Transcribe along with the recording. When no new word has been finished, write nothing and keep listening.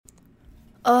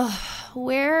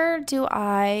Where do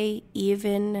I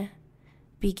even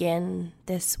begin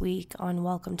this week on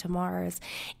Welcome to Mars?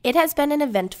 It has been an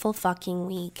eventful fucking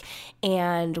week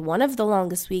and one of the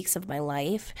longest weeks of my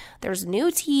life. There's new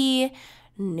tea,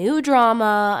 new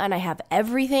drama, and I have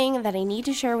everything that I need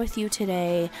to share with you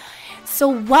today. So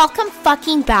welcome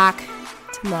fucking back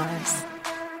to Mars.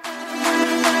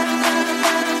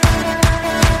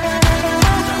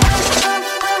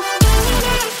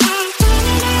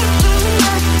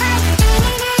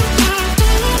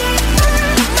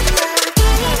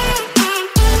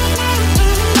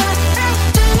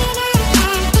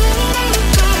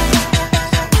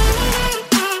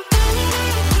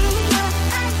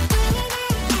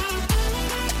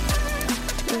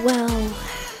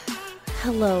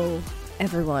 Hello,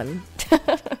 everyone.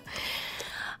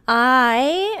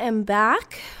 I am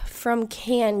back from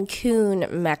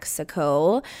Cancun,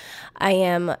 Mexico. I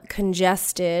am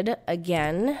congested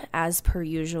again, as per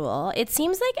usual. It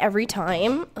seems like every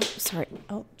time,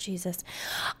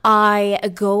 I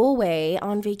go away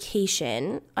on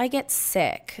vacation, I get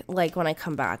sick, like when I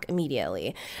come back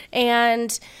immediately.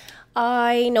 And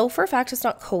I know for a fact it's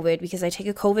not COVID because I take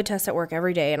a COVID test at work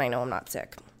every day and I know I'm not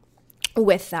sick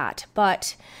with that.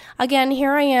 But again,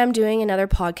 here I am doing another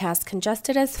podcast,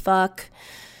 congested as fuck,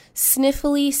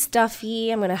 sniffly,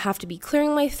 stuffy. I'm going to have to be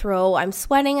clearing my throat. I'm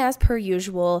sweating as per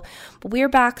usual, but we're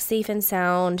back safe and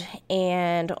sound.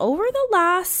 And over the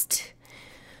last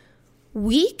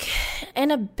week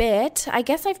and a bit, I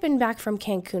guess I've been back from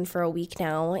Cancun for a week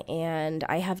now, and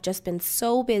I have just been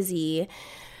so busy.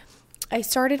 I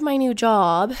started my new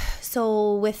job,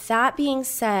 so with that being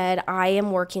said, I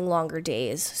am working longer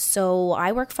days. So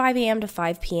I work 5 a.m. to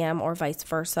 5 p.m. or vice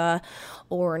versa,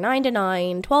 or 9 to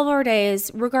 9, 12-hour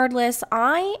days. Regardless,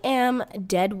 I am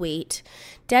dead weight,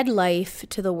 dead life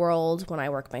to the world when I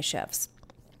work my shifts.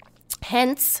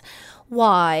 Hence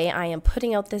why I am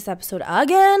putting out this episode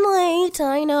again late.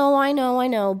 I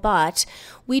know, but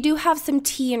we do have some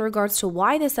tea in regards to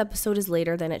why this episode is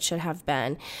later than it should have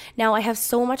been. Now, I have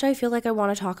so much I feel like I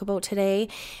want to talk about today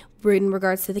in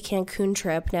regards to the Cancun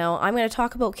trip. Now, I'm going to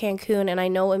talk about Cancun, and I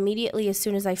know immediately as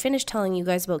soon as I finish telling you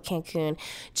guys about Cancun,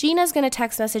 Gina's going to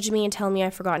text message me and tell me I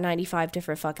forgot 95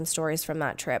 different fucking stories from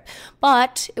that trip.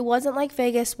 But it wasn't like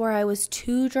Vegas where I was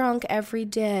too drunk every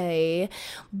day,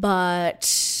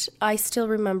 but I still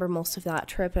remember most of that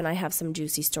trip, and I have some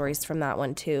juicy stories from that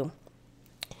one too.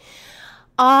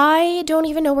 I don't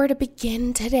even know where to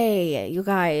begin today, you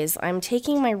guys. I'm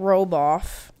taking my robe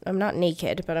off. I'm not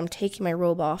naked, but I'm taking my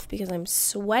robe off because I'm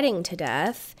sweating to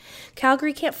death.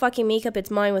 Calgary can't fucking make up its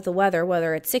mind with the weather,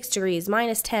 whether it's 6 degrees,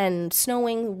 minus 10,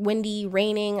 snowing, windy,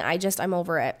 raining. I'm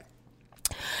over it.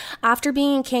 After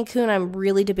being in Cancun, I'm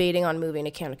really debating on moving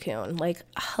to Cancun. Like,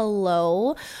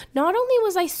 hello? Not only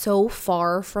was I so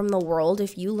far from the world,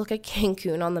 if you look at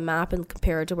Cancun on the map and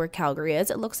compare it to where Calgary is,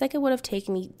 it looks like it would have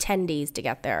taken me 10 days to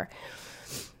get there.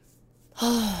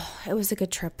 Oh, it was a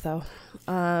good trip, though.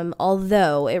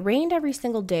 Although it rained every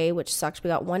single day, which sucked. We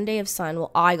got 1 day of sun.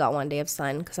 Well, I got 1 day of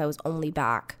sun because I was only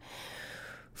back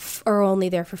or only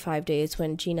there for 5 days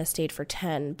when Gina stayed for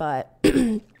 10. But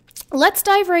let's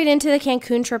dive right into the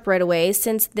Cancun trip right away,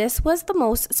 since this was the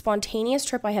most spontaneous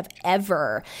trip I have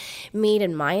ever made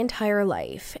in my entire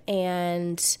life.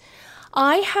 And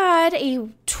I had a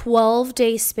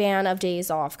 12-day span of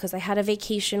days off because I had a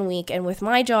vacation week. And with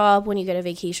my job, when you get a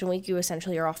vacation week, you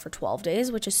essentially are off for 12 days,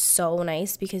 which is so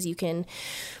nice because you can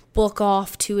book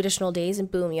off 2 additional days and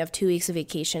boom, you have 2 weeks of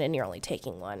vacation and you're only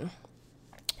taking 1.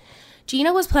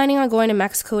 Gina was planning on going to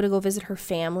Mexico to go visit her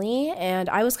family, and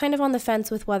I was kind of on the fence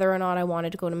with whether or not I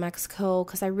wanted to go to Mexico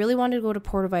because I really wanted to go to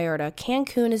Puerto Vallarta.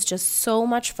 Cancun is just so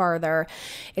much farther.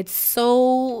 It's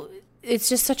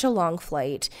just such a long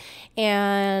flight.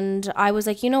 And I was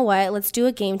like, you know what? Let's do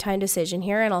a game time decision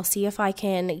here, and I'll see if I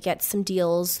can get some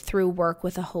deals through work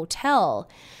with a hotel.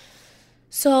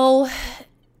 So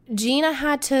Gina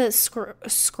had to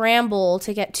scramble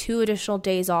to get 2 additional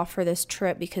days off for this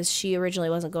trip because she originally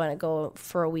wasn't going to go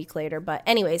for a week later. But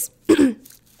anyways,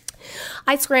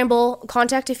 I scramble,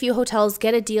 contact a few hotels,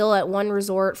 get a deal at one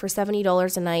resort for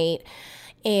 $70 a night,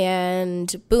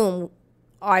 and boom,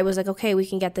 I was like, okay, we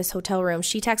can get this hotel room.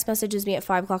 She text messages me at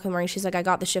 5 o'clock in the morning. She's like, I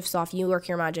got the shifts off. You work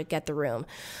your magic. Get the room.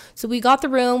 So we got the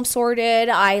room sorted.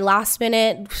 I last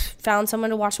minute found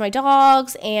someone to watch my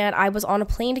dogs, and I was on a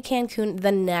plane to Cancun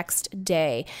the next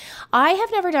day. I have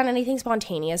never done anything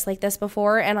spontaneous like this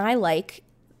before, and I like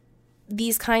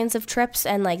these kinds of trips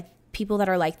and like people that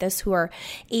are like this, who are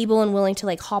able and willing to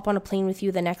like hop on a plane with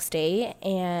you the next day.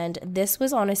 And this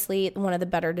was honestly one of the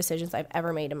better decisions I've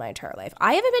ever made in my entire life.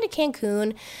 I haven't been to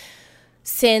Cancun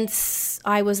since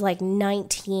I was like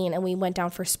 19, and we went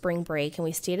down for spring break, and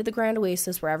we stayed at the Grand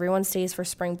Oasis where everyone stays for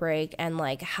spring break, and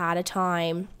like had a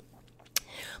time.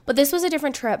 But this was a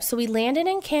different trip. So we landed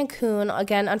in Cancun.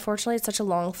 Again, unfortunately, it's such a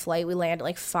long flight. We landed at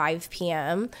like 5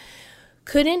 p.m.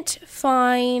 Couldn't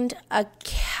find a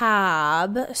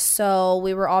cab, so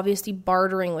we were obviously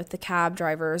bartering with the cab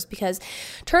drivers, because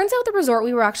turns out the resort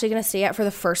we were actually going to stay at for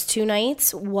the first 2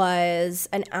 nights was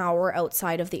an hour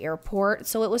outside of the airport,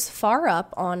 so it was far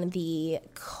up on the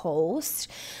coast.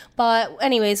 But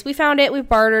anyways, we found it, we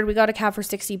bartered, we got a cab for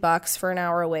 $60 for an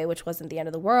hour away, which wasn't the end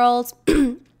of the world.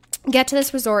 Get to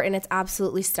this resort, and it's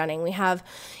absolutely stunning. We have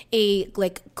a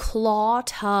like claw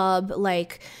tub,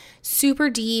 like super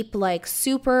deep, like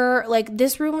super, like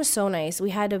this room was so nice.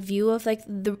 We had a view of like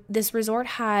this resort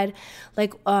had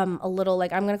like a little,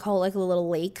 like I'm gonna call it like a little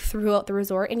lake throughout the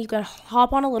resort, and you could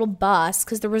hop on a little bus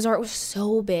because the resort was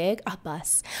so big.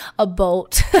 A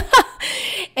boat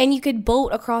and you could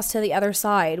boat across to the other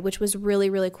side, which was really,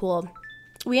 really cool.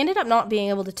 We ended up not being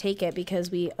able to take it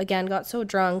because we, again, got so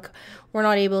drunk. We're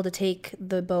not able to take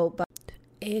the boat, but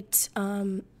it,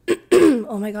 oh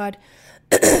my God.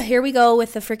 Here we go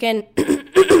with the freaking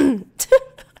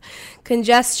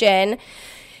congestion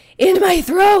in my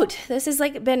throat. This has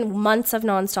like been months of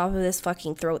nonstop of this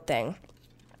fucking throat thing.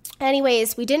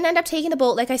 Anyways, we didn't end up taking the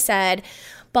boat, like I said,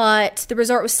 but the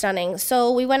resort was stunning.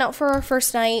 So we went out for our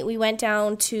first night. We went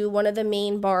down to one of the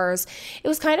main bars. It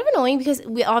was kind of annoying because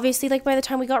we obviously, like, by the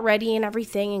time we got ready and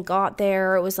everything and got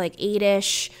there, it was like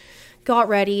 8-ish. Got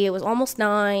ready. It was almost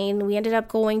 9. We ended up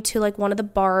going to like one of the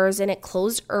bars, and it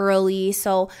closed early.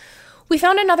 So we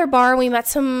found another bar. We met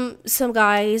some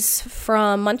guys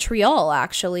from Montreal,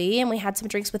 actually, and we had some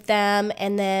drinks with them.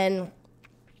 And then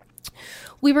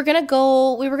we were going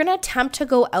to attempt to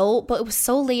go out, but it was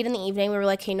so late in the evening. We were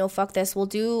like, hey, no, fuck this. We'll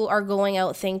do our going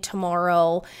out thing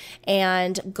tomorrow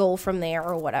and go from there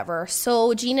or whatever.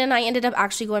 So Gina and I ended up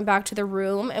actually going back to the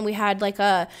room, and we had like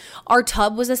our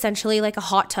tub was essentially like a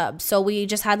hot tub. So we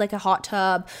just had like a hot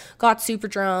tub, got super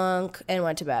drunk, and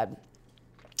went to bed.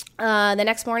 The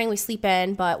next morning we sleep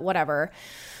in, but whatever.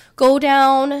 Go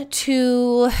down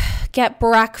to get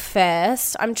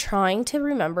breakfast. I'm trying to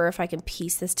remember if I can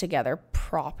piece this together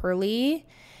properly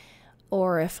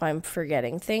or if I'm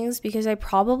forgetting things, because I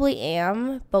probably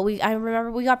am. But I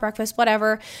remember we got breakfast,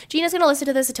 whatever. Gina's going to listen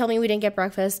to this and tell me we didn't get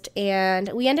breakfast. And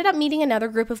we ended up meeting another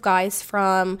group of guys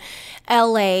from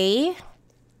LA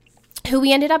who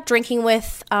we ended up drinking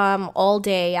with all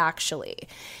day, actually.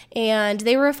 And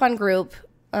they were a fun group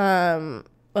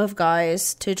of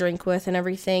guys to drink with and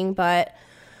everything, but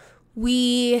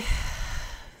we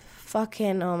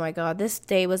fucking, oh my God, this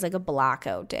day was like a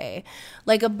blackout day,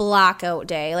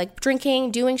 like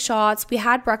drinking, doing shots. We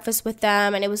had breakfast with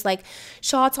them, and it was like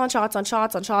shots on shots on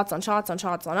shots on shots on shots on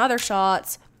shots on other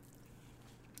shots.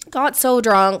 Got so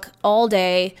drunk all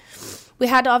day. We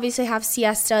had to obviously have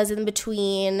siestas in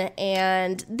between,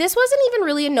 and this wasn't even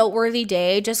really a noteworthy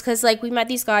day just because like we met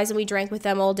these guys and we drank with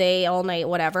them all day, all night,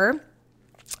 whatever.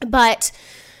 But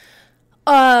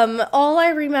all I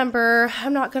remember,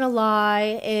 I'm not gonna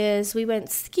lie, is we went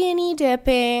skinny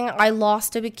dipping. I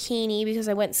lost a bikini because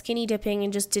I went skinny dipping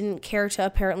and just didn't care to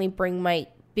apparently bring my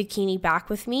bikini back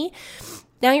with me.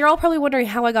 Now you're all probably wondering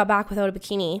how I got back without a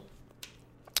bikini.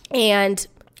 And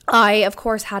I, of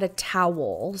course, had a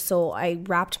towel, so I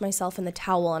wrapped myself in the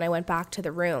towel and I went back to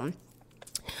the room.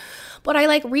 But I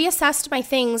like reassessed my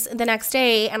things the next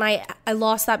day, and I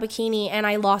lost that bikini, and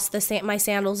I lost my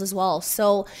sandals as well.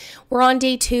 So we're on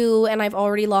day 2, and I'm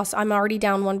already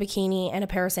down 1 bikini and a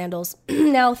pair of sandals.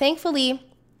 Now, thankfully,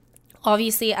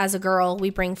 obviously, as a girl,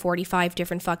 we bring 45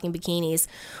 different fucking bikinis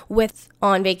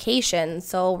on vacation,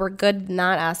 so we're good in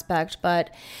that aspect.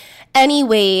 But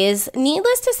anyways,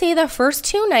 needless to say, the first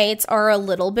 2 nights are a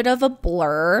little bit of a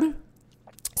blur,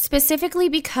 specifically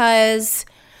because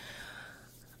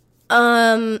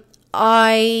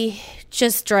I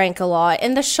just drank a lot,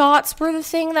 and the shots were the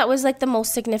thing that was like the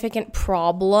most significant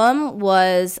problem,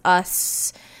 was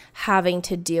us having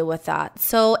to deal with that.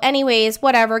 So anyways,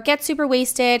 whatever, get super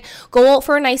wasted, go out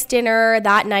for a nice dinner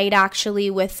that night actually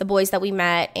with the boys that we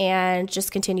met, and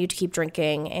just continue to keep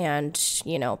drinking and,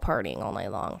 partying all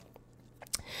night long.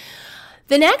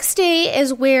 The next day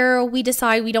is where we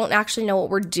decide we don't actually know what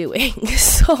we're doing.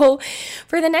 So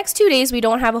for the next 2 days, we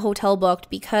don't have a hotel booked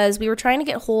because we were trying to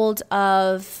get hold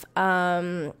of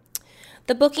the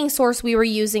booking source we were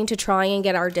using to try and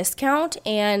get our discount,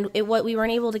 and what we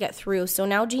weren't able to get through. So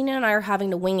now Gina and I are having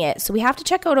to wing it. So we have to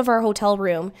check out of our hotel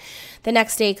room the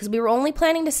next day because we were only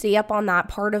planning to stay up on that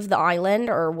part of the island,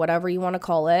 or whatever you want to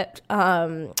call it,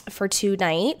 for 2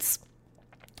 nights.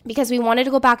 because we wanted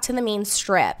to go back to the main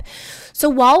strip. So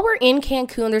while we're in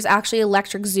Cancun, there's actually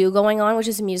Electric Zoo going on, which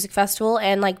is a music festival.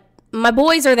 And like my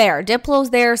boys are there.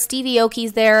 Diplo's there. Stevie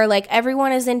Aoki's there. Like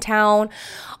everyone is in town.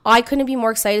 I couldn't be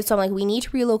more excited. So I'm like, we need to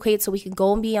relocate so we can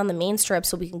go and be on the main strip,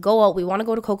 so we can go out. We want to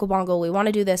go to Coco Bongo. We want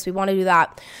to do this. We want to do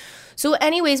that. So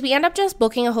anyways, we end up just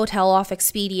booking a hotel off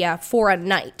Expedia for a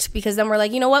night, because then we're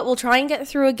like, you know what, we'll try and get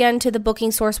through again to the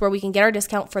booking source where we can get our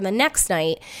discount for the next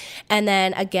night, and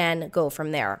then again go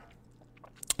from there.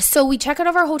 So we check out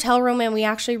of our hotel room and we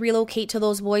actually relocate to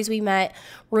those boys we met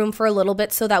room for a little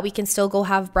bit so that we can still go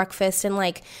have breakfast and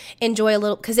like enjoy a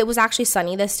little, because it was actually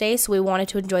sunny this day, so we wanted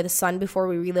to enjoy the sun before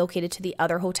we relocated to the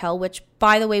other hotel, which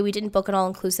by the way, we didn't book an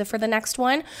all-inclusive for the next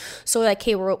one. So like,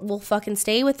 okay, we'll fucking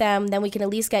stay with them, then we can at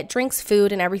least get drinks,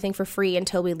 food, and everything for free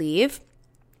until we leave.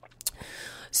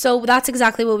 So that's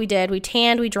exactly what we did. We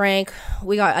tanned, we drank,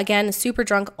 we got, again, super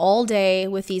drunk all day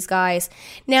with these guys.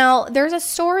 Now, there's a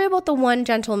story about the one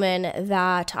gentleman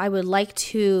that I would like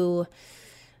to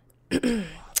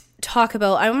talk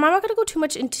about. I'm not going to go too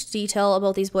much into detail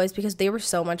about these boys because they were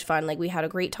so much fun. Like, we had a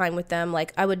great time with them.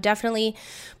 Like, I would definitely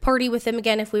party with them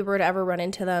again if we were to ever run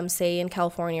into them, say in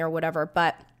California or whatever.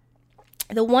 But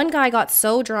the one guy got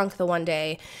so drunk the one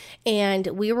day, and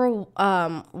we were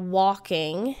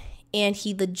walking, and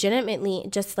he legitimately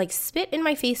just like spit in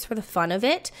my face for the fun of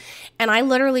it. And I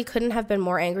literally couldn't have been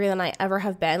more angry than I ever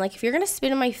have been. Like, if you're going to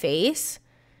spit in my face,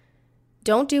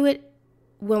 don't do it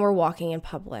when we're walking in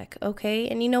public, okay?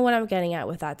 And you know what I'm getting at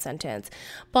with that sentence.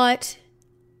 But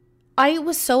I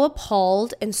was so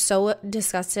appalled and so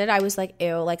disgusted. I was like,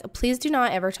 ew, like, please do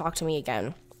not ever talk to me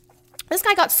again. This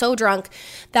guy got so drunk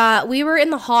that we were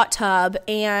in the hot tub,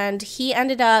 and he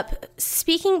ended up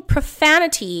speaking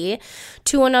profanity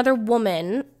to another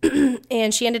woman,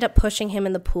 and she ended up pushing him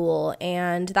in the pool.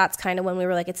 And that's kind of when we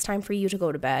were like, it's time for you to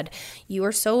go to bed. You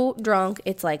are so drunk.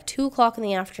 It's like 2:00 in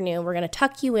the afternoon. We're going to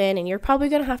tuck you in, and you're probably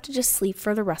going to have to just sleep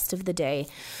for the rest of the day.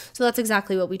 So that's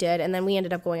exactly what we did. And then we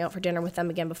ended up going out for dinner with them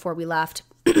again before we left.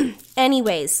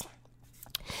 Anyways,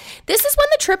 this is when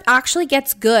the trip actually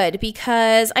gets good,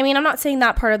 because, I mean, I'm not saying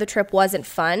that part of the trip wasn't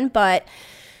fun, but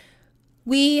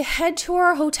we head to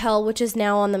our hotel, which is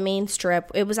now on the main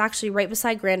strip. It was actually right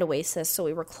beside Grand Oasis, so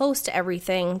we were close to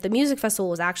everything. The music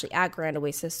festival was actually at Grand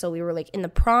Oasis, so we were like in the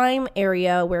prime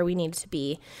area where we needed to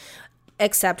be,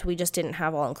 except we just didn't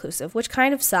have all-inclusive, which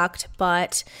kind of sucked,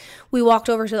 but we walked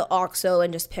over to the OXXO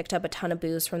and just picked up a ton of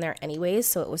booze from there anyways,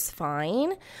 so it was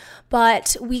fine.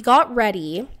 But we got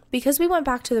ready because we went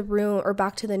back to the room, or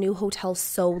back to the new hotel,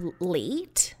 so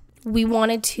late. We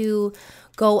wanted to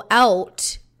go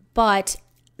out, but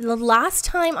the last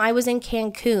time I was in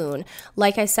Cancun,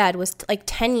 like I said, was like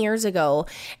 10 years ago,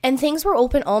 and things were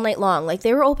open all night long. Like,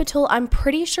 they were open till, I'm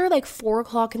pretty sure, like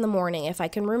 4:00 in the morning, if I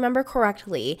can remember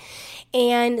correctly.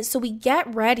 And so we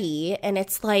get ready, and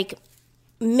it's like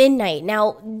midnight.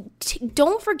 Now,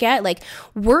 don't forget, like,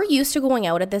 we're used to going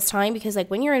out at this time, because like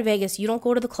when you're in Vegas, you don't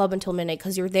go to the club until midnight,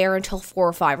 because you're there until 4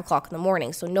 or 5 o'clock in the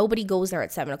morning. So nobody goes there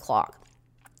at 7 o'clock.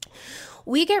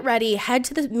 We get ready, head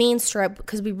to the main strip,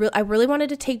 because I really wanted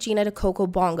to take Gina to Coco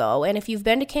Bongo. And if you've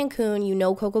been to Cancun, you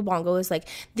know Coco Bongo is like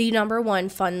the number one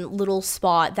fun little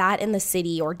spot, that in the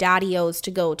city, or Daddy-O's to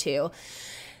go to.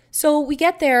 So we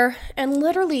get there, and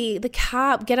literally the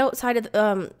cab, get out of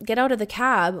the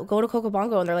cab, go to Coco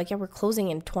Bongo, and they're like, yeah, we're closing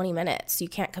in 20 minutes. You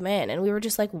can't come in. And we were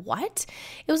just like, what?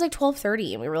 It was like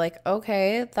 12:30, and we were like,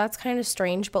 okay, that's kind of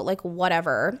strange, but like,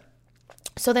 whatever.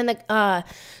 So then the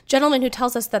gentleman who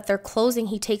tells us that they're closing,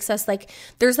 he takes us, like,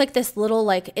 there's like this little,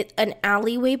 like, an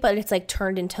alleyway, but it's like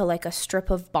turned into like a strip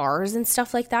of bars and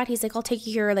stuff like that. He's like, I'll take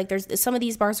you here. Like, there's some of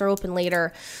these bars are open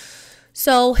later.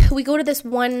 So we go to this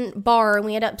one bar, and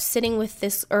we end up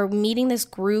meeting this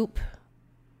group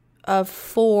of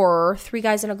 3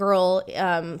 guys and a girl,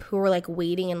 who were like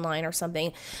waiting in line or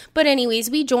something. But anyways,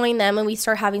 we joined them, and we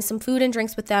start having some food and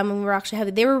drinks with them, and we were actually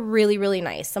they were really, really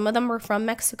nice. Some of them were from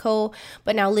Mexico,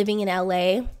 but now living in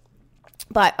LA.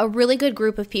 But a really good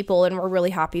group of people, and we're really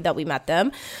happy that we met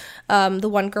them. The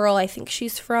one girl, I think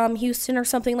she's from Houston or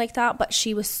something like that, but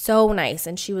she was so nice,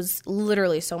 and she was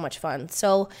literally so much fun.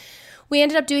 So we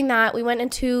ended up doing that. We went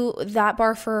into that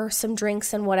bar for some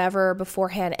drinks and whatever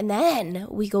beforehand. And then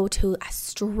we go to a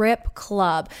strip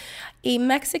club, a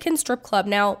Mexican strip club.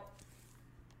 Now,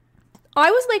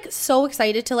 I was like so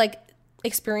excited to like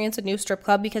experience a new strip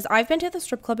club, because I've been to the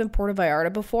strip club in Puerto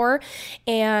Vallarta before,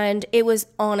 and it was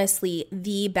honestly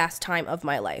the best time of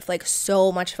my life. Like,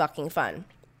 so much fucking fun.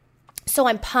 So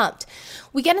I'm pumped.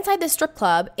 We get inside this strip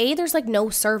club. There's like no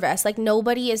service. Like,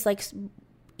 nobody is like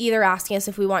either asking us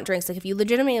if we want drinks. Like, if you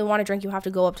legitimately want a drink, you have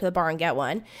to go up to the bar and get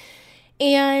one.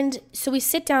 And so we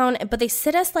sit down, but they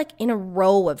sit us like in a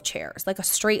row of chairs, like a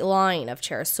straight line of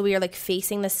chairs. So we are like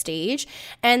facing the stage,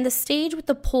 and the stage with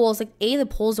the poles, like the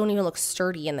poles don't even look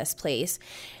sturdy in this place.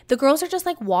 The girls are just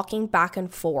like walking back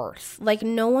and forth. Like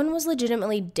no one was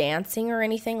legitimately dancing or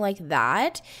anything like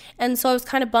that. And so I was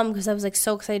kind of bummed because I was like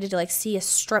so excited to like see a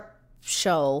strip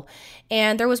show.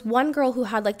 And there was one girl who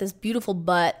had like this beautiful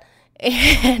butt,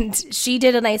 and she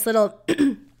did a nice little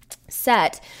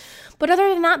set. But other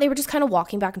than that, they were just kind of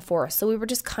walking back and forth. So we were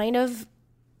just kind of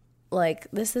like,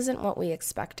 this isn't what we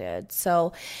expected.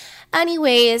 So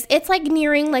anyways, it's like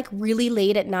nearing like really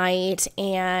late at night,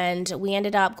 and we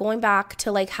ended up going back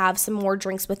to like have some more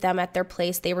drinks with them at their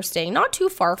place. They were staying not too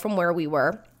far from where we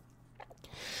were.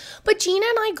 But Gina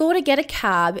and I go to get a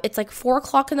cab. It's like 4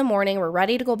 o'clock in the morning. We're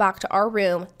ready to go back to our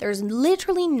room. There's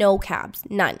literally no cabs,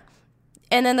 none.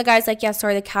 And then the guy's like, yeah,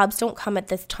 sorry, the cabs don't come at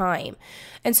this time.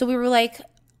 And so we were like,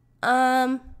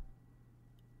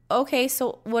 okay,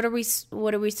 so what are we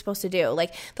supposed to do?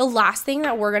 Like, the last thing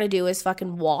that we're going to do is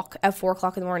fucking walk at 4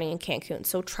 o'clock in the morning in Cancun.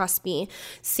 So trust me,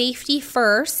 safety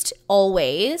first,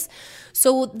 always.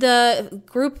 So the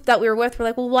group that we were with were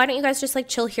like, well, why don't you guys just like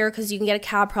chill here? Because you can get a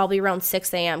cab probably around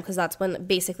 6 a.m. because that's when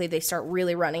basically they start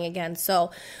really running again. So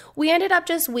we ended up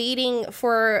just waiting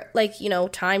for like,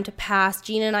 time to pass.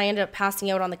 Gina and I ended up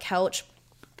passing out on the couch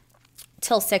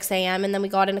till 6 a.m. and then we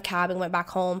got in a cab and went back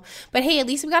home. But hey, at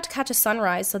least we got to catch a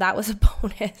sunrise, so that was a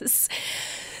bonus.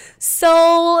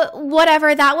 So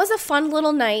whatever, that was a fun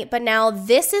little night, but now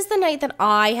this is the night that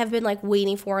I have been like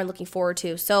waiting for and looking forward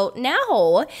to. So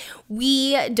now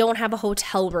we don't have a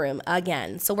hotel room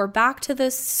again. So we're back to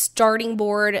the starting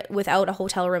board without a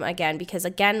hotel room again, because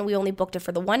again, we only booked it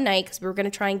for the one night because we were going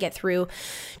to try and get through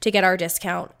to get our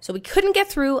discount. So we couldn't get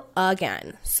through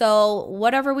again. So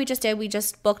whatever we just did, we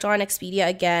just booked on Expedia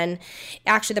again.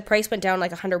 Actually, the price went down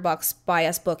like $100 by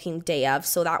us booking day of.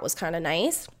 So that was kind of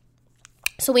nice.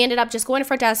 So we ended up just going to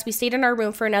front desk. We stayed in our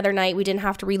room for another night. We didn't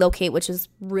have to relocate, which is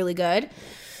really good.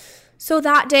 So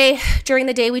that day, during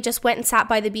the day, we just went and sat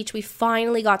by the beach. We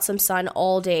finally got some sun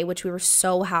all day, which we were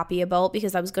so happy about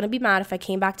because I was going to be mad if I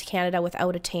came back to Canada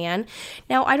without a tan.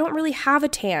 Now, I don't really have a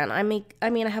tan. I mean,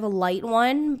 I have a light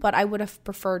one, but I would have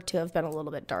preferred to have been a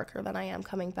little bit darker than I am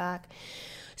coming back.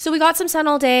 So we got some sun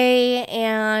all day,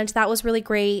 and that was really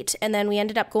great. And then we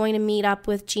ended up going to meet up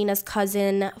with Gina's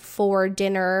cousin for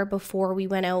dinner before we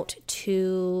went out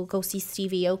to go see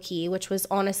Stevie Aoki, which was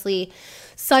honestly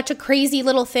such a crazy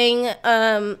little thing,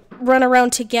 run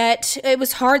around to get. It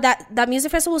was hard. That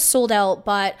music festival was sold out,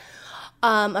 but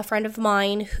a friend of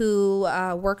mine who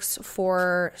works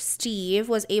for Steve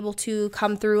was able to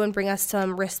come through and bring us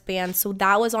some wristbands. So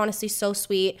that was honestly so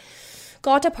sweet.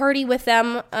 Got to party with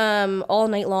them all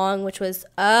night long, which was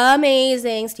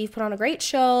amazing. Steve put on a great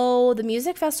show. The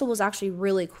music festival was actually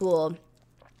really cool.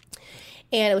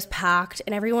 And it was packed,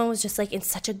 and everyone was just like in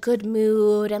such a good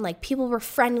mood, and like people were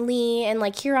friendly, and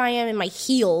like here I am in my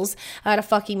heels at a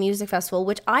fucking music festival,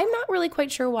 which I'm not really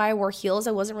quite sure why I wore heels.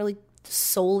 I wasn't really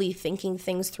solely thinking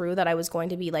things through that I was going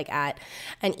to be like at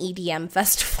an EDM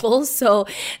festival. So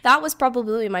that was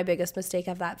probably my biggest mistake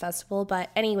of that festival. But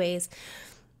anyways,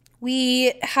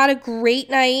 we had a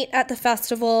great night at the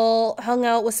festival, hung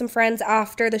out with some friends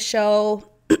after the show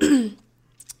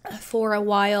for a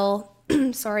while.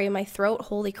 Sorry, my throat,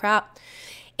 holy crap.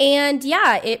 And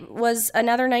yeah, it was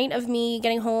another night of me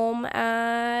getting home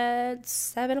at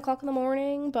 7 o'clock in the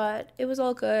morning, but it was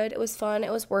all good. It was fun.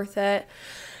 It was worth it.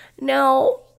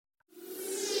 Now,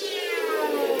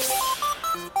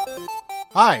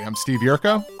 hi, I'm Steve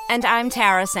Yerko. And I'm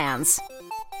Tara Sands.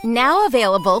 Now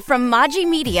available from Maji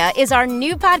Media is our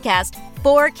new podcast,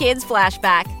 4Kids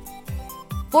Flashback.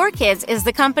 4Kids is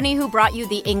the company who brought you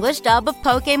the English dub of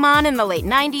Pokemon in the late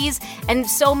 90s and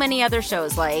so many other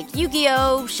shows like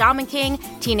Yu-Gi-Oh!, Shaman King,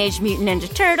 Teenage Mutant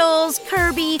Ninja Turtles,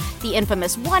 Kirby, the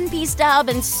infamous One Piece dub,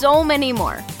 and so many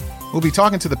more. We'll be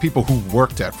talking to the people who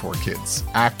worked at 4Kids.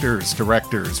 Actors,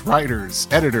 directors, writers,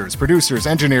 editors, producers,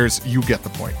 engineers, you get the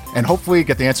point. And hopefully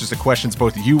get the answers to questions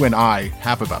both you and I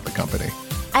have about the company.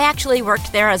 I actually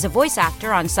worked there as a voice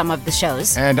actor on some of the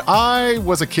shows. And I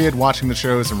was a kid watching the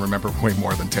shows and remember way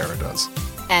more than Tara does.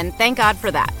 And thank God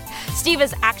for that. Steve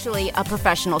is actually a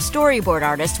professional storyboard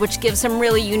artist, which gives some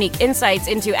really unique insights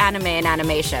into anime and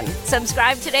animation.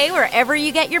 Subscribe today wherever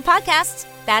you get your podcasts.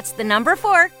 That's the number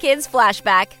 4 Kids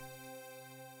Flashback.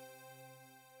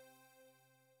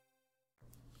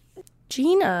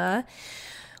 Gina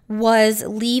was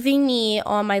leaving me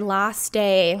on my last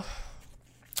day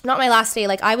not my last day,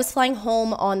 like I was flying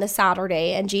home on the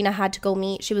Saturday and Gina had to go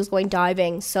meet, she was going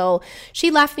diving. So she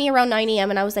left me around 9 a.m.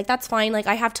 and I was like, that's fine. Like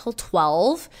I have till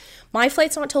 12. My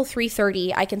flight's not till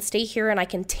 3:30. I can stay here and I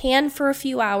can tan for a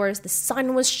few hours. The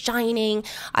sun was shining.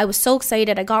 I was so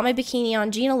excited. I got my bikini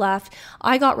on. Gina left.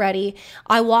 I got ready.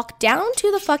 I walked down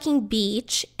to the fucking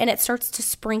beach and it starts to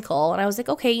sprinkle. And I was like,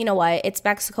 okay, you know what? It's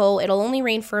Mexico. It'll only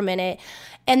rain for a minute.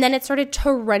 And then it started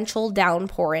torrential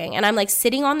downpouring. And I'm like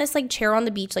sitting on this like chair on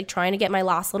the beach, like trying to get my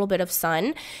last little bit of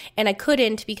sun. And I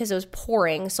couldn't because it was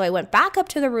pouring. So I went back up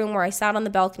to the room where I sat on the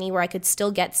balcony where I could still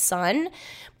get sun,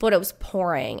 but it was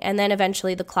pouring. And then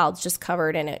eventually the clouds just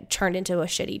covered and it turned into a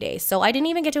shitty day. So I didn't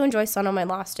even get to enjoy sun on my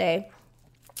last day.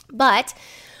 But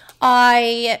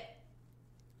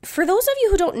for those of you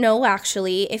who don't know,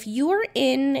 actually, if you are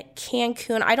in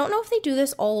Cancun, I don't know if they do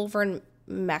this all over in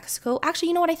Mexico. Actually,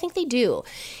 you know what? I think they do.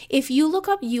 If you look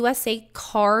up USA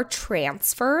car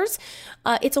transfers,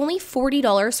 it's only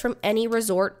 $40 from any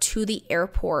resort to the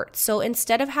airport. So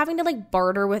instead of having to like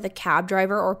barter with a cab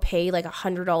driver or pay like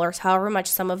 $100, however much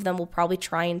some of them will probably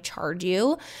try and charge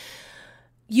you,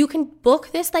 you can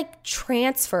book this like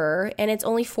transfer and it's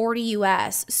only $40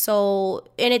 US. So,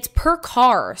 and it's per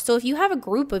car. So if you have a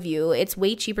group of you, it's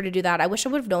way cheaper to do that. I wish I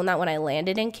would have known that when I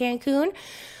landed in Cancun.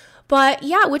 But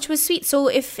yeah, which was sweet. So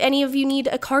if any of you need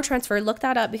a car transfer, look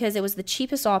that up because it was the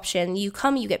cheapest option. You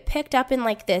come, you get picked up in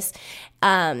like this,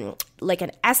 like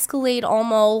an Escalade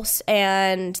almost,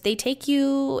 and they take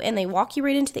you and they walk you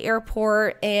right into the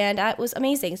airport, and that was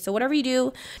amazing. So whatever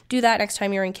you do that next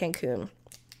time you're in Cancun.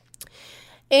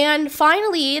 And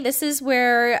finally, this is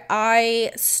where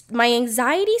my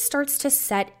anxiety starts to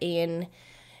set in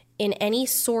any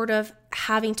sort of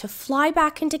having to fly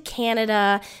back into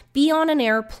Canada, be on an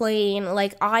airplane.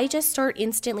 Like I just start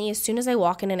instantly, as soon as I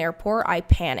walk in an airport, I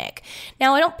panic.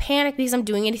 Now I don't panic because I'm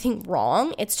doing anything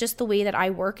wrong. It's just the way that I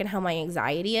work and how my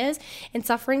anxiety is. And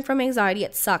suffering from anxiety,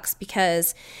 it sucks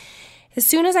because as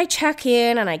soon as I check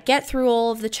in and I get through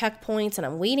all of the checkpoints and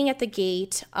I'm waiting at the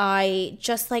gate, I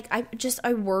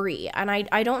worry. And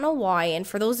I don't know why. And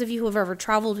for those of you who have ever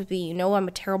traveled with me, you know I'm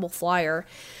a terrible flyer.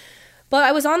 But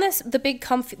I was on the big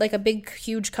comfy, like a big,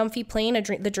 huge comfy plane, the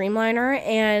Dreamliner,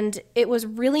 and it was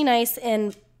really nice.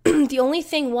 And the only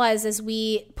thing is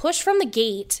we push from the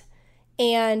gate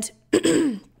and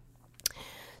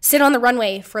sit on the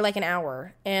runway for like an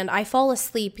hour. And I fall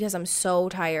asleep because I'm so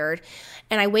tired.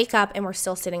 And I wake up and we're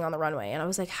still sitting on the runway. And I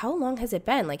was like, how long has it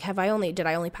been? Like, did I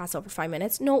only pass out for 5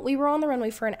 minutes? No, we were on the runway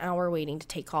for an hour waiting to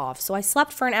take off. So I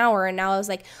slept for an hour and now I was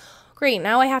like, great,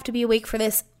 now I have to be awake for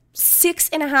this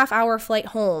 6.5 hour flight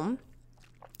home,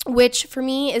 which for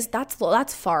me is that's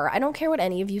far. I don't care what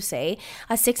any of you say.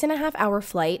 A 6.5 hour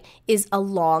flight is a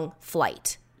long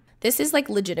flight. This is like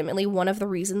legitimately one of the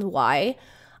reasons why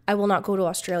I will not go to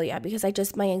Australia,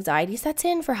 because my anxiety sets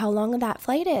in for how long that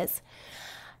flight is.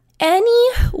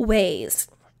 Anyways,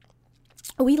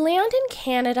 we land in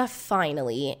Canada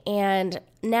finally, and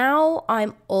now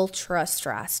I'm ultra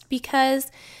stressed because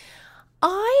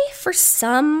I, for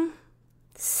some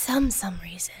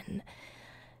reason,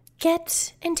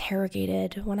 get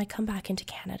interrogated when I come back into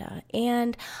Canada.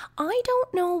 And I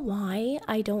don't know why.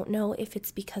 I don't know if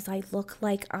it's because I look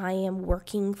like I am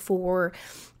working for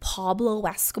Pablo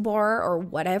Escobar or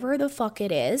whatever the fuck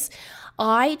it is.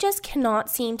 I just cannot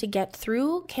seem to get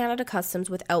through Canada Customs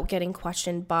without getting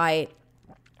questioned by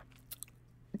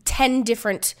 10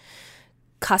 different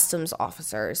customs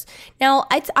officers. Now,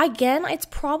 it's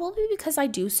probably because I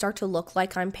do start to look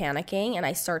like I'm panicking and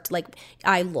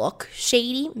I look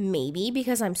shady, maybe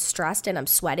because I'm stressed and I'm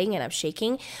sweating and I'm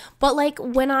shaking. But like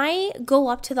when I go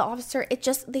up to the officer,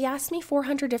 they ask me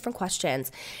 400 different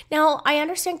questions. Now, I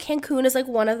understand Cancun is like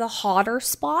one of the hotter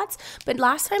spots, but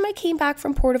last time I came back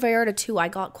from Puerto Vallarta too, I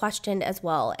got questioned as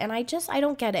well. And I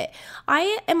don't get it.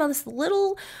 I am this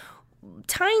little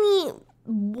tiny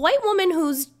white woman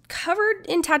who's covered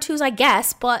in tattoos, I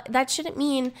guess, but that shouldn't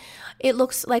mean it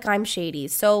looks like I'm shady.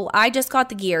 So I just got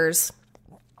the gears.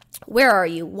 Where are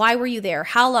you? Why were you there?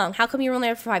 How long? How come you were only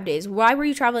there for 5 days? Why were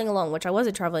you traveling alone? Which I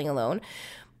wasn't traveling alone.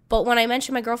 But when I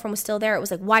mentioned my girlfriend was still there, it was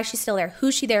like, why is she still there?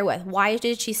 Who's she there with? Why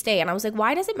did she stay? And I was like,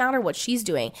 why does it matter what she's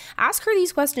doing? Ask her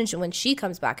these questions when she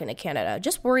comes back into Canada.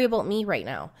 Just worry about me right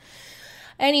now.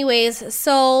 Anyways,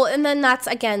 so then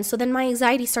my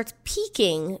anxiety starts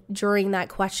peaking during that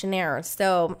questionnaire.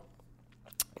 So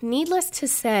needless to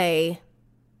say,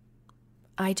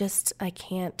 I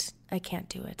can't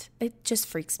do it. It just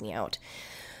freaks me out.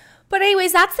 But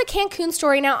anyways, that's the Cancun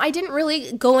story. Now, I didn't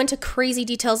really go into crazy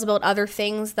details about other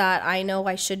things that I know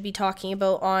I should be talking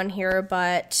about on here,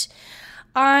 but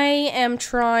I am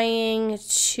trying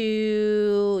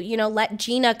to, let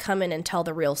Gina come in and tell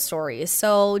the real story.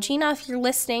 So, Gina, if you're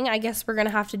listening, I guess we're going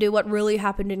to have to do what really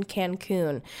happened in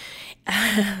Cancun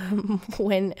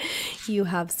when you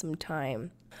have some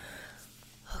time.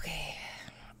 Okay.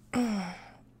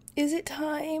 Is it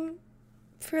time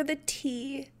for the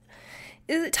tea?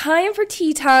 Is it time for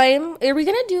tea time? Are we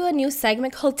going to do a new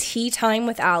segment called Tea Time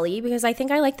with Allie? Because I think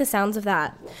I like the sounds of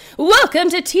that. Welcome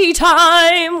to Tea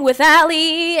Time with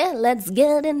Allie. Let's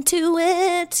get into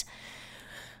it.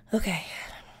 Okay.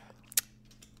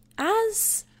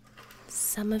 As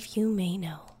some of you may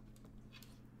know,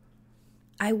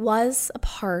 I was a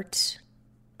part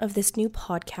of this new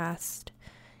podcast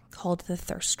called The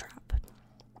Thirst Trap.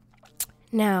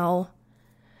 Now,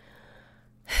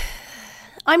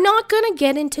 I'm not going to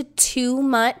get into too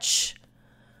much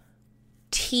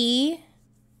tea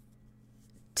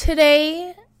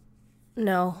today.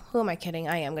 No, who am I kidding?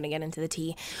 I am going to get into the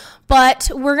tea. But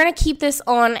we're going to keep this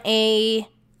on a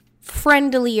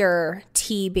friendlier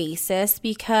tea basis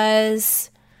because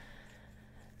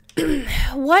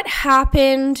what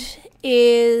happened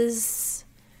is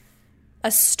a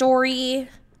story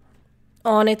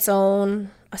on its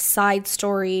own, a side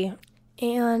story,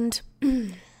 and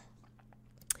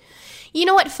you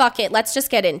know what? Fuck it. Let's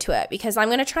just get into it because I'm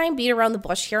going to try and beat around the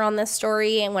bush here on this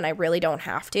story and when I really don't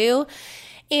have to.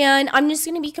 And I'm just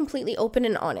going to be completely open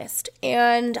and honest.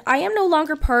 And I am no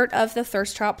longer part of the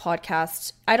Thirst Trap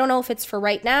podcast. I don't know if it's for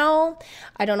right now.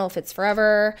 I don't know if it's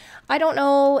forever. I don't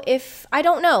know.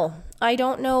 I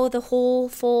don't know the whole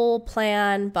full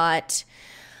plan, but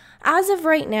as of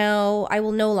right now, I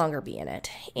will no longer be in it.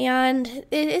 And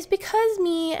it is because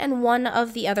me and one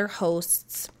of the other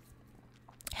hosts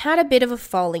had a bit of a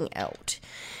falling out.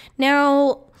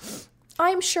 Now,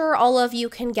 I'm sure all of you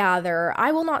can gather,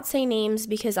 I will not say names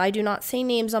because I do not say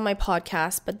names on my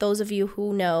podcast, but those of you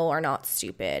who know are not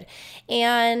stupid.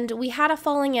 And we had a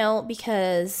falling out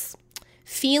because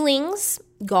feelings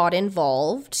got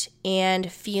involved and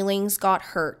feelings got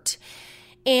hurt.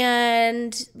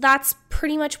 And that's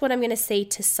pretty much what I'm going to say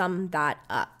to sum that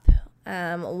up.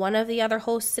 One of the other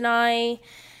hosts and I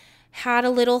had a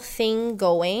little thing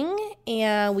going,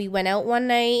 and we went out one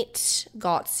night,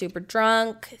 got super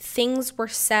drunk. Things were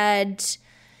said.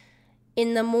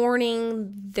 In the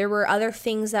morning, there were other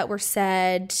things that were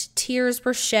said. Tears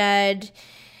were shed.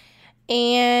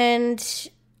 And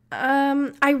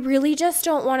I really just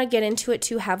don't want to get into it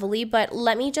too heavily, but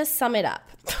let me just sum it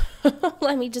up.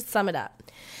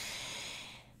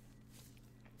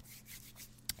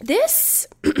 This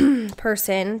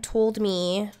person told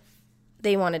me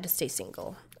they wanted to stay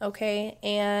single, okay?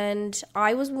 And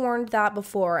I was warned that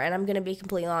before, and I'm going to be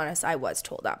completely honest, I was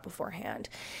told that beforehand.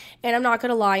 And I'm not going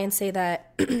to lie and say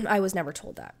that I was never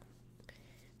told that.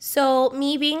 So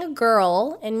me being a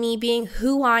girl and me being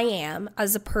who I am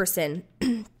as a person,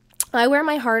 I wear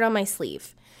my heart on my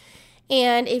sleeve.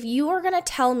 And if you are going to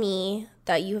tell me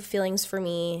that you have feelings for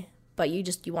me, but you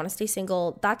want to stay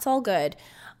single, that's all good.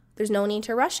 There's no need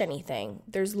to rush anything.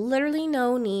 There's literally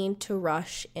no need to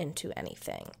rush into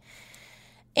anything.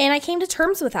 And I came to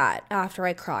terms with that after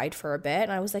I cried for a bit.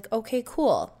 And I was like, okay,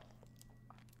 cool.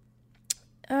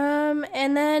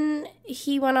 And then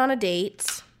he went on a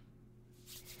date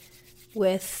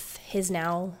with his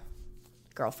now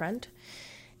girlfriend.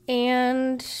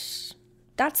 And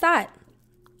that's that.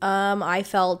 I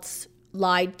felt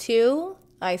lied to.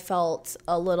 I felt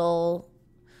a little...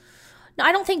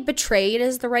 I don't think betrayed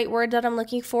is the right word that I'm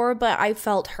looking for, but I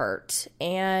felt hurt.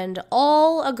 And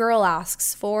all a girl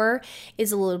asks for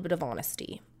is a little bit of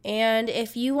honesty. And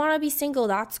if you want to be single,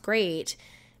 that's great.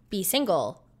 Be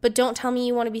single. But don't tell me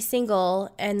you want to be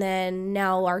single and then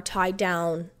now are tied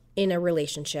down in a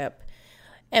relationship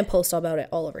and post about it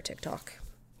all over TikTok.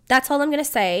 That's all I'm going to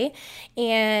say.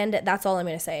 And that's all I'm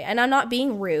going to say. And I'm not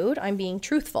being rude. I'm being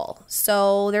truthful.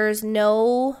 So there's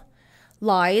no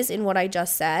lies in what I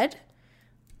just said.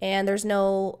 And there's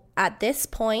no, at this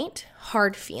point,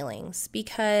 hard feelings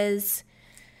because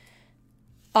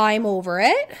I'm over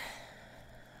it.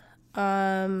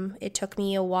 It took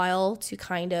me a while to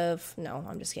I'm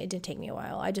just kidding. It didn't take me a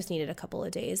while. I just needed a couple of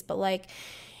days. But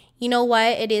you know what?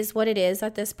 It is what it is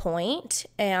at this point.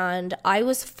 And I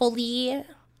was fully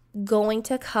going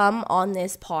to come on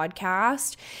this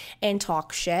podcast and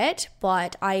talk shit,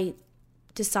 but I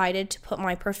decided to put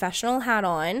my professional hat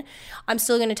on. I'm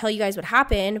still going to tell you guys what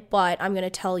happened, but I'm going to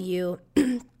tell you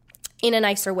in a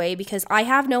nicer way because I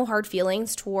have no hard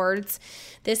feelings towards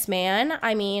this man.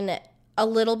 I mean, a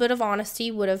little bit of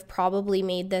honesty would have probably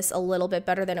made this a little bit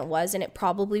better than it was, and it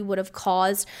probably would have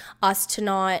caused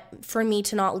for me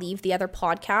to not leave the other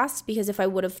podcast, because if I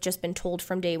would have just been told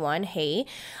from day one, hey,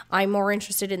 I'm more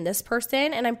interested in this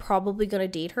person and I'm probably going to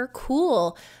date her,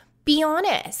 cool. Be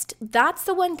honest. That's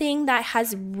the one thing that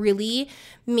has really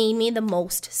made me the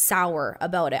most sour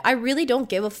about it. I really don't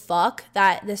give a fuck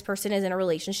that this person is in a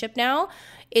relationship now.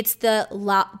 It's the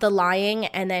lying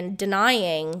and then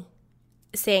denying,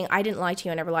 saying, I didn't lie to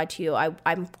you, I never lied to you,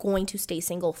 I'm going to stay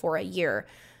single for a year.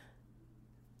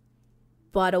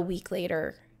 But a week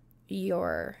later,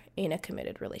 you're in a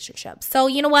committed relationship. So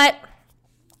you know what?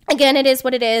 Again, it is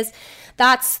what it is.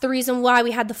 That's the reason why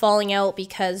we had the falling out,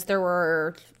 because there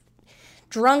were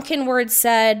drunken words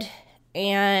said,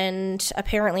 and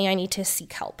apparently I need to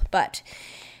seek help. But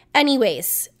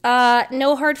anyways,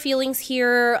 no hard feelings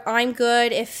here. I'm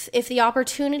good. If the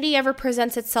opportunity ever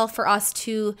presents itself for us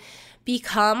to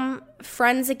become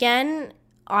friends again,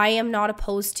 I am not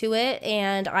opposed to it,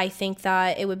 and I think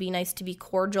that it would be nice to be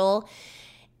cordial.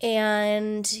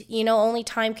 And only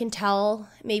time can tell.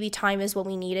 Maybe time is what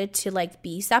we needed to like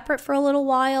be separate for a little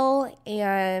while,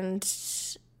 and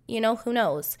who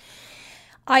knows.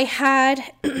 I had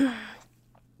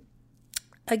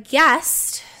a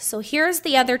guest, so here's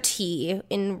the other tea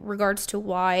in regards to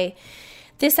why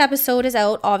this episode is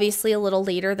out obviously a little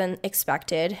later than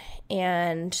expected,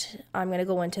 and I'm going to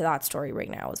go into that story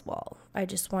right now as well. I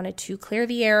just wanted to clear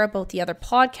the air about the other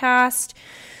podcast.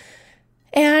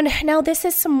 And now this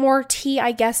is some more tea,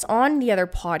 I guess, on the other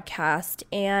podcast.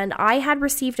 And I had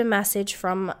received a message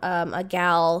from a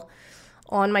gal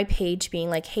on my page being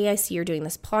like, hey, I see you're doing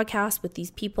this podcast with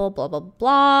these people, blah, blah,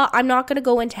 blah. I'm not going to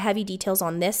go into heavy details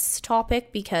on this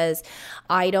topic because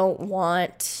I don't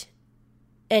want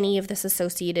any of this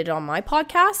associated on my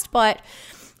podcast. But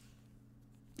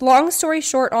long story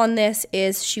short on this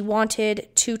is she wanted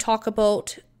to talk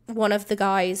about one of the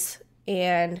guys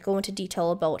and go into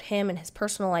detail about him and his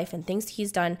personal life and things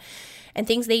he's done and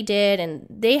things they did. And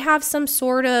they have some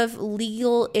sort of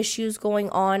legal issues going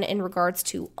on in regards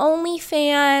to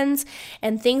OnlyFans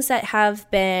and things that have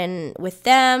been with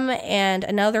them and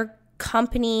another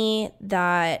company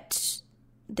that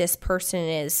this person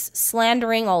is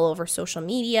slandering all over social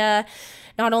media.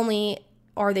 Not only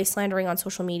are they slandering on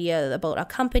social media about a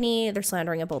company, they're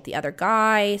slandering about the other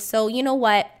guy. So you know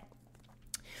what?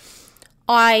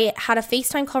 I had a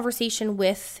FaceTime conversation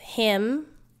with him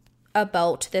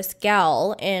about this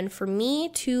gal, and for me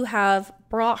to have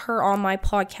brought her on my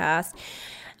podcast,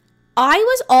 I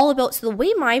was all about, so the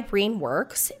way my brain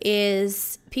works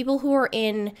is people who are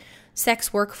in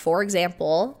sex work, for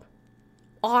example,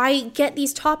 I get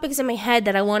these topics in my head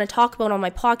that I want to talk about on my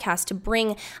podcast to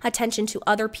bring attention to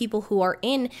other people who are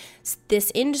in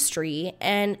this industry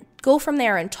and go from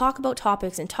there and talk about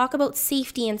topics and talk about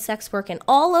safety and sex work and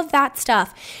all of that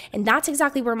stuff. And that's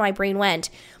exactly where my brain went.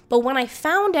 But when I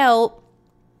found out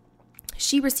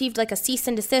she received like a cease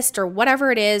and desist or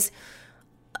whatever it is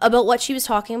about what she was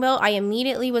talking about, I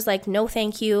immediately was like, no,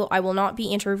 thank you. I will not be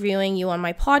interviewing you on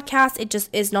my podcast. It just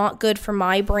is not good for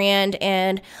my brand.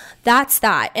 And that's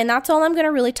that. And that's all I'm going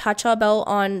to really touch about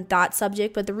on that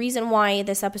subject. But the reason why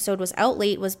this episode was out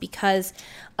late was because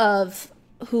of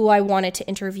who I wanted to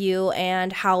interview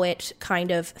and how it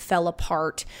kind of fell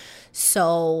apart.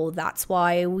 So that's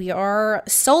why we are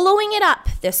soloing it up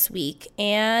this week.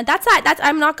 And that's that.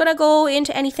 I'm not going to go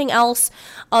into anything else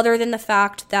other than the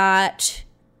fact that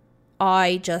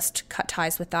I just cut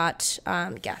ties with that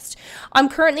guest. I'm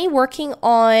currently working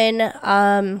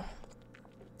on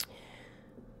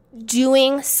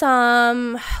doing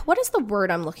some, what is the word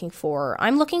I'm looking for?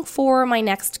 I'm looking for my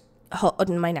next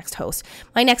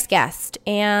guest.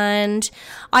 And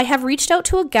I have reached out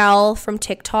to a gal from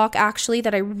TikTok actually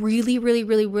that I really, really,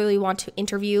 really, really want to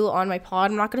interview on my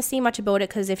pod. I'm not going to say much about it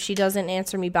because if she doesn't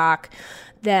answer me back,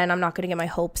 then I'm not going to get my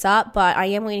hopes up. But I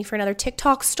am waiting for another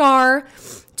TikTok star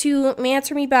to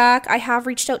answer me back. I have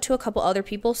reached out to a couple other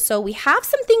people. So we have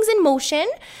some things in motion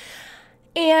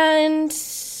and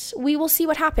we will see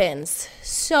what happens.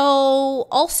 So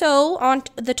also on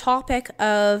the topic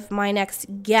of my next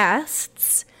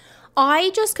guests,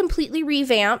 I just completely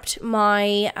revamped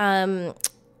my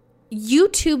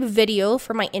YouTube video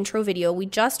for my intro video. We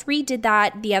just redid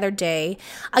that the other day.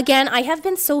 Again, I have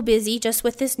been so busy just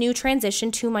with this new transition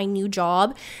to my new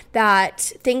job that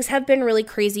things have been really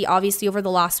crazy. Obviously, over the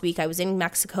last week, I was in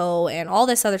Mexico and all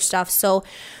this other stuff. So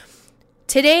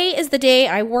Today is the day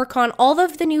I work on all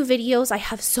of the new videos. I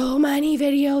have so many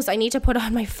videos I need to put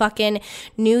on my fucking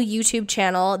new YouTube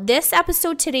channel. This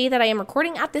episode today that I am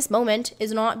recording at this moment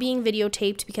is not being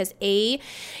videotaped because A,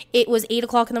 it was 8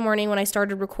 o'clock in the morning when I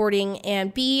started recording,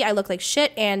 and B, I look like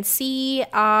shit, and C,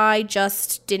 I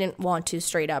just didn't want to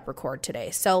straight up record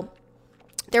today. So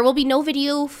there will be no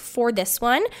video for this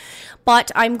one,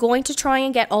 but I'm going to try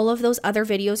and get all of those other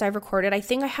videos I've recorded. I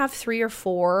think I have 3 or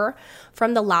 4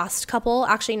 from the last couple.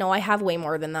 Actually, no, I have way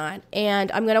more than that.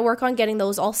 And I'm going to work on getting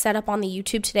those all set up on the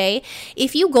YouTube today.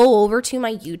 If you go over to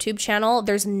my YouTube channel,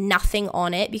 there's nothing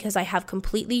on it because I have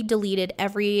completely deleted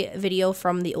every video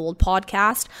from the old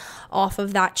podcast off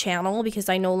of that channel because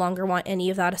I no longer want any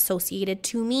of that associated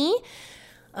to me.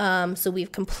 So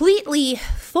we've completely,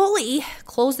 fully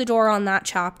closed the door on that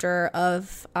chapter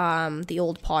of the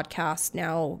old podcast,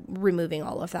 now removing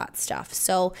all of that stuff.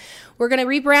 So we're going to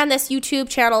rebrand this YouTube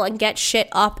channel and get shit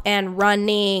up and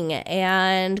running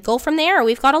and go from there.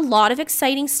 We've got a lot of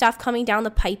exciting stuff coming down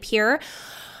the pipe here.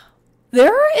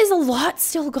 There is a lot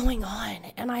still going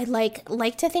on, and I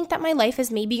like to think that my life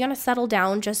is maybe going to settle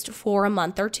down just for a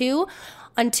month or two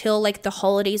until like the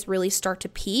holidays really start to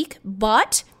peak,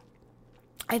 but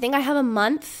I think I have a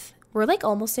month. We're like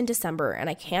almost in December and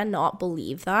I cannot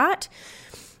believe that.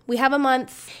 We have a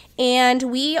month and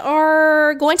we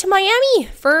are going to Miami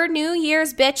for New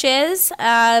Year's, bitches.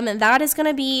 That is going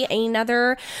to be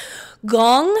another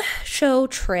gong show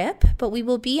trip, but we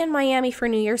will be in Miami for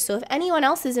New Year's. So if anyone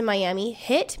else is in Miami,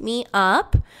 hit me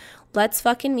up. Let's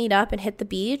fucking meet up and hit the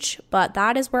beach. But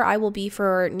that is where I will be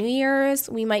for New Year's.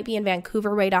 We might be in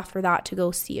Vancouver right after that to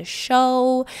go see a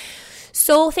show.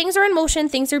 So things are in motion,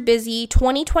 things are busy.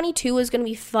 2022 is going to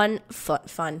be fun.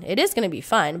 It is going to be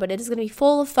fun, but it is going to be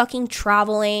full of fucking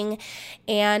traveling,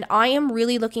 and I am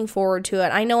really looking forward to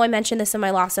it. I know I mentioned this in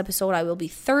my last episode. I will be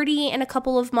 30 in a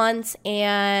couple of months,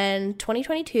 and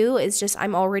 2022 is just,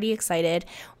 I'm already excited.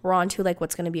 We're on to like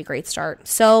what's going to be a great start.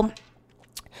 So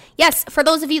yes, for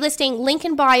those of you listening, link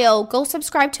in bio, go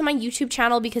subscribe to my YouTube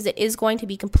channel because it is going to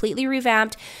be completely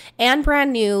revamped and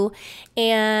brand new.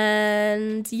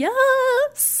 And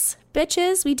yes,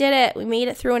 bitches, we did it. We made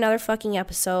it through another fucking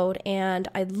episode, and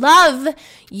I love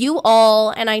you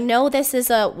all. And I know this is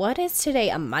what is today?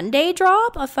 A Monday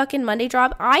drop? A fucking Monday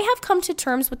drop? I have come to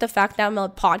terms with the fact that my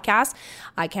podcast,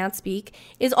 I can't speak,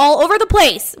 is all over the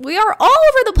place. We are all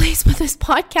over the place with this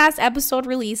podcast episode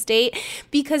release date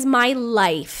because my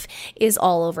life is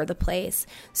all over the place.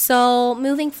 So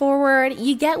moving forward,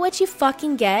 you get what you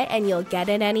fucking get, and you'll get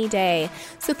it any day.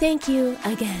 So thank you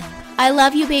again. I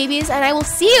love you, babies, and I will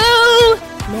see you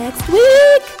next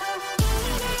week.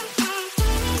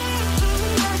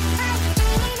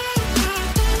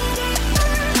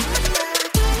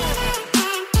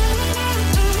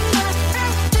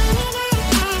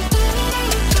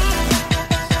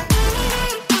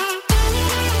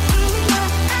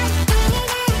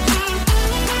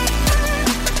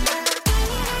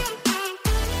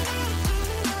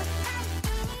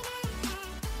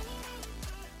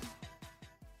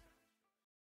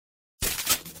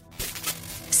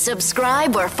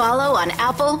 Subscribe or follow on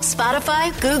Apple,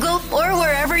 Spotify, Google, or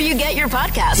wherever you get your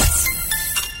podcasts.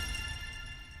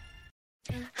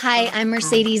 Hi, I'm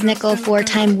Mercedes Nickell,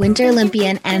 4-time Winter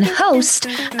Olympian and host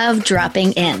of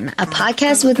Dropping In, a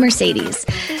podcast with Mercedes.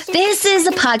 This is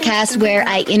a podcast where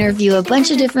I interview a bunch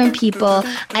of different people.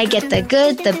 I get the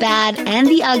good, the bad, and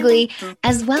the ugly,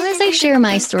 as well as I share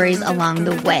my stories along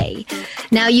the way.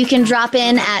 Now you can drop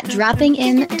in at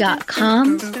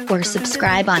droppingin.com or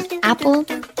subscribe on Apple,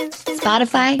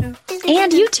 Spotify,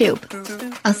 and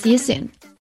YouTube. I'll see you soon.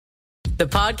 The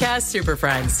Podcast Super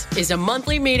Friends is a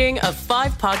monthly meeting of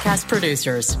 5 podcast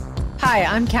producers. Hi,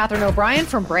 I'm Catherine O'Brien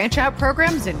from Branch Out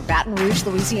Programs in Baton Rouge,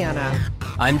 Louisiana.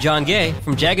 I'm John Gay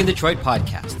from Jag and Detroit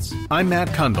Podcasts. I'm Matt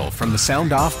Kundle from the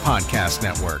Sound Off Podcast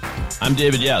Network. I'm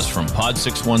David Yaz from Pod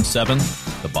 617,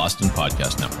 the Boston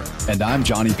Podcast Network. And I'm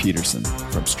Johnny Peterson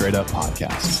from Straight Up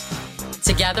Podcasts.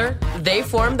 Together, they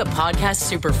form the Podcast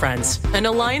Super Friends, an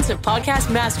alliance of podcast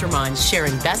masterminds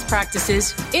sharing best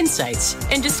practices, insights,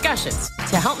 and discussions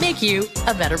to help make you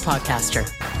a better podcaster.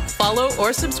 Follow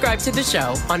or subscribe to the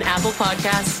show on Apple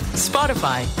Podcasts,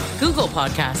 Spotify, Google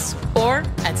Podcasts, or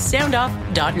at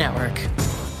soundoff.network.